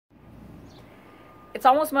It's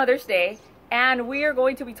almost Mother's Day, and we are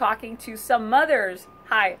going to be talking to some mothers.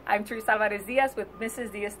 Hi, I'm Theresa Alvarez-Diaz with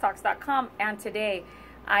MrsDiazTalks.com, and today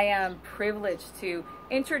I am privileged to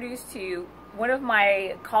introduce to you one of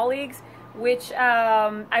my colleagues, which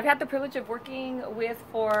I've had the privilege of working with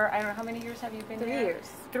for, I don't know, how many years have you been here? 3 years.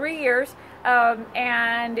 3 years.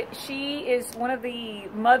 And she is one of the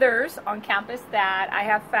mothers on campus that I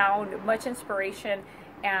have found much inspiration.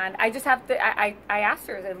 And I just have to, I asked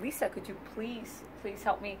her, I said, Lisa, could you please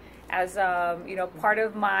help me as, part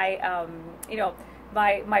of my,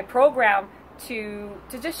 my program to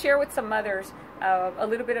just share with some mothers a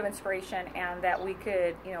little bit of inspiration, and that we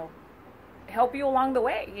could, help you along the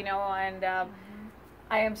way, and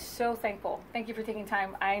I am so thankful. Thank you for taking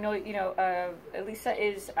time. I know, Lisa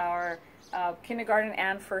is our kindergarten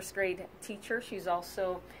and first grade teacher. She's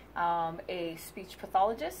also a speech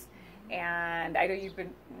pathologist, and I know you've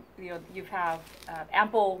been, you have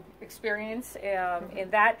ample experience in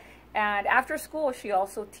that. And after school, she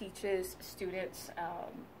also teaches students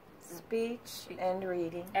speech and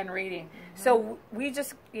reading. So we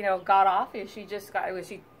just, got off, and she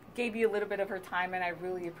gave you a little bit of her time, and I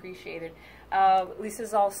really appreciate it.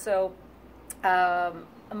 Lisa's also a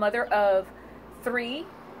mother of 3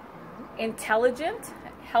 intelligent,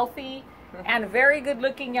 healthy, and very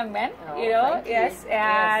good-looking young men. Thank you. Yes,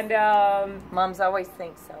 and moms always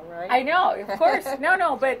think so, right? I know, of course.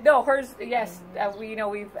 but hers. Yes,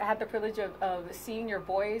 we've had the privilege of seeing your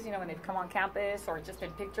boys, when they've come on campus or just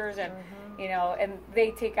in pictures, and and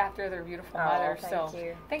they take after their beautiful mother.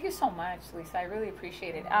 Thank you so much, Lisa. I really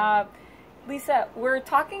appreciate it. Lisa, we're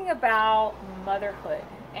talking about motherhood,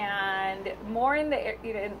 and more in the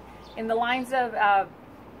in the lines of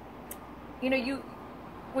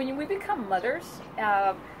when we become mothers,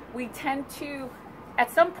 we tend to, at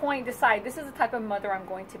some point, decide this is the type of mother I'm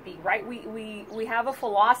going to be, right? We have a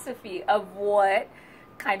philosophy of what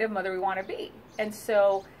kind of mother we want to be. And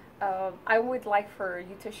so I would like for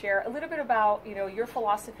you to share a little bit about, your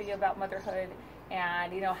philosophy about motherhood,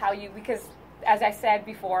 and, how you, because as I said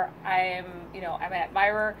before, I'm an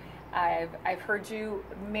admirer. I've heard you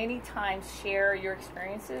many times share your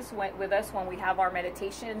experiences with us when we have our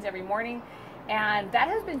meditations every morning. And that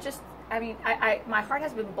has been just, my heart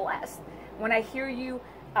has been blessed when I hear you,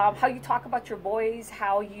 how you talk about your boys,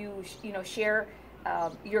 how you, share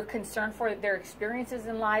your concern for their experiences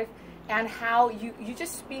in life, and how you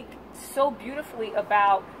just speak so beautifully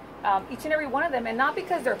about each and every one of them. And not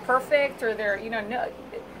because they're perfect or they're, no,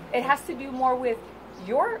 it has to do more with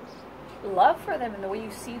your love for them and the way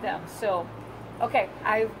you see them. So, okay,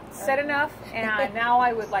 I've said enough, and now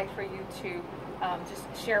I would like for you to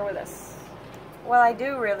just share with us. Well, I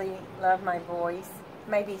do really love my boys.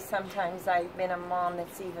 Maybe sometimes I've been a mom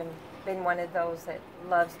that's even been one of those that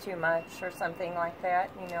loves too much or something like that,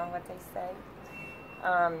 you know what they say.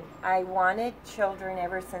 I wanted children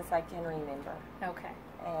ever since I can remember. Okay.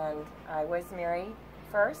 And I was married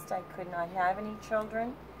first. I could not have any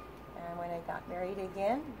children. And when I got married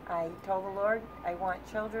again, I told the Lord, I want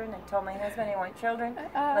children. I told my husband, I want children.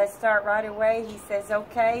 Let's start right away. He says,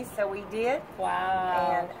 okay. So we did.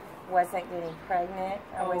 Wow. And wasn't getting pregnant.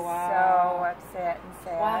 I was so upset and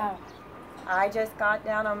sad. Wow. I just got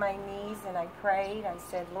down on my knees and I prayed. I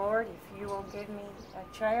said, Lord, if you will give me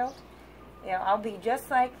a child, I'll be just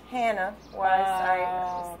like Hannah was.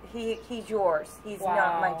 Wow. He's yours. He's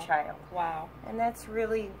not my child. Wow. And that's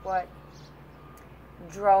really what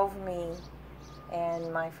drove me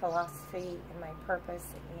and my philosophy and my purpose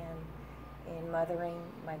in mothering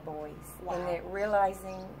my boys. Wow. And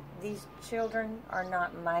realizing these children are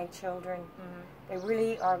not my children. They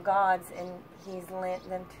really are God's, and He's lent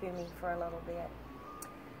them to me for a little bit.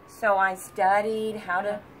 So I studied how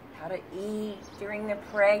to eat during the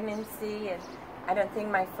pregnancy, and I don't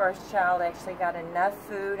think my first child actually got enough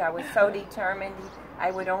food. I was so determined.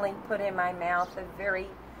 I would only put in my mouth the very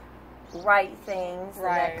right things, and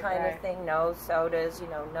that kind of thing. No sodas,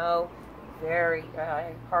 no.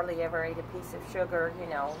 I hardly ever ate a piece of sugar,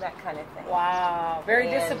 that kind of thing. Wow. Very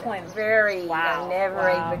disciplined. Very. Wow. I never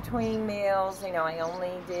ate between meals. I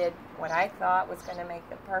only did what I thought was going to make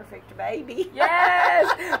the perfect baby.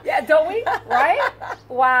 Yes. Yeah, don't we? Right?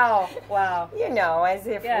 Wow. Wow. As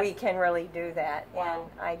if we can really do that. Wow.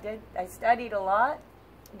 And I studied a lot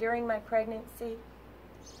during my pregnancy,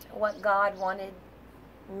 what God wanted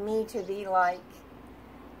me to be like.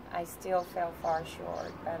 I still fell far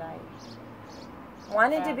short, but I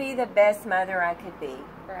wanted to be the best mother I could be.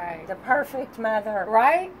 Right. The perfect mother.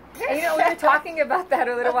 Right? And, we were talking about that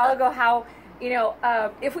a little while ago, how,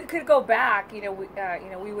 if we could go back, we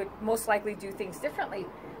would most likely do things differently.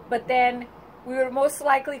 But then we would most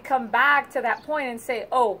likely come back to that point and say,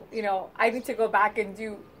 oh, you know, I need to go back and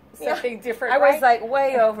do something different. I right? was like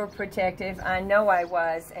way overprotective. I know I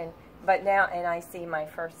was, but now, and I see my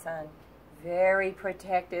first son very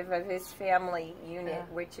protective of his family unit,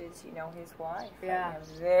 which is, you know, his wife. Yeah.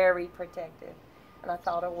 Very protective. And I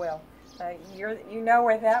thought, oh well, you know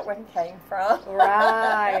where that one came from.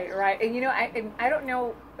 Right, right. And you know, I don't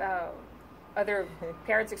know other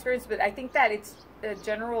parents' experience, but I think that it's a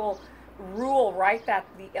general rule, right, that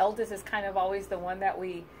the eldest is kind of always the one that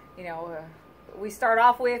we, you know, we start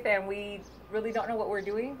off with, and we really don't know what we're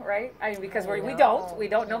doing, right? I mean, because we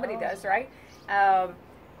don't, nobody does, right?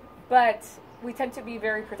 But we tend to be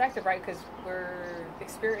very protective, right? Because we're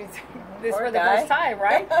experiencing this for the first time,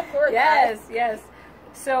 right? Yes.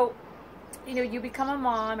 So, you know, you become a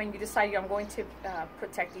mom and you decide, I'm going to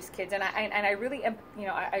protect these kids, and I really, you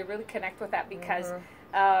know, I really connect with that because,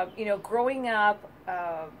 you know, growing up,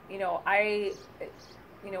 you know, I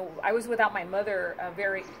was without my mother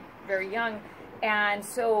very, very young. And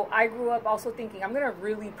so I grew up also thinking, I'm going to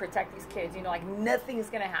really protect these kids, you know, like nothing's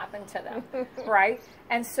going to happen to them, right?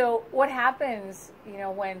 And so what happens, you know,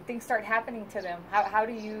 when things start happening to them? How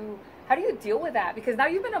do you deal with that? Because now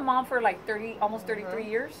you've been a mom for like almost 33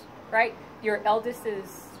 years, right? Your eldest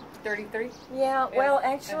is 33? Yeah, well,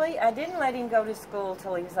 actually, I didn't let him go to school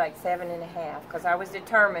till he was like 7.5 because I was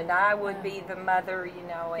determined I would be the mother, you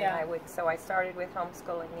know, and so I started with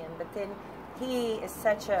homeschooling him. But then he is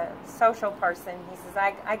such a social person. He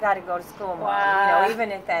says, I got to go to school, Mom, you know,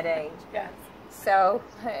 even at that age. Yes. So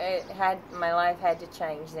my life had to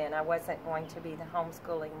change then. I wasn't going to be the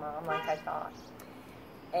homeschooling mom like I thought.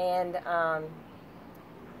 And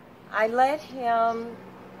I let him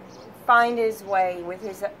find his way with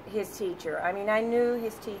his teacher. I mean, I knew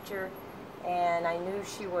his teacher, and I knew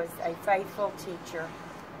she was a faithful teacher.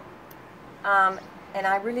 And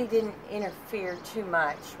I really didn't interfere too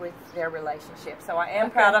much with their relationship. So I am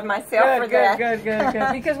proud of myself for that.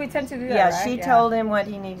 Good. Because we tend to do that, right? She told him what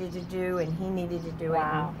he needed to do, and he needed to do it.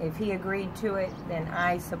 And if he agreed to it, then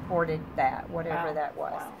I supported that, whatever that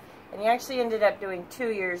was. Wow. And he actually ended up doing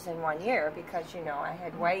 2 years in 1 year because, you know, I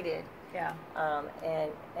had waited. Yeah.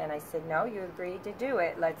 And I said, no, you agreed to do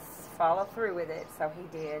it. Let's follow through with it. So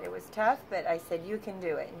he did. It was tough, but I said, you can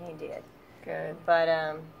do it, and he did. Good. But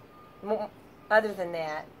other than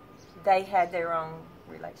that, they had their own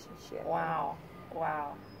relationship. Wow.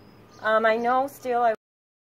 I know still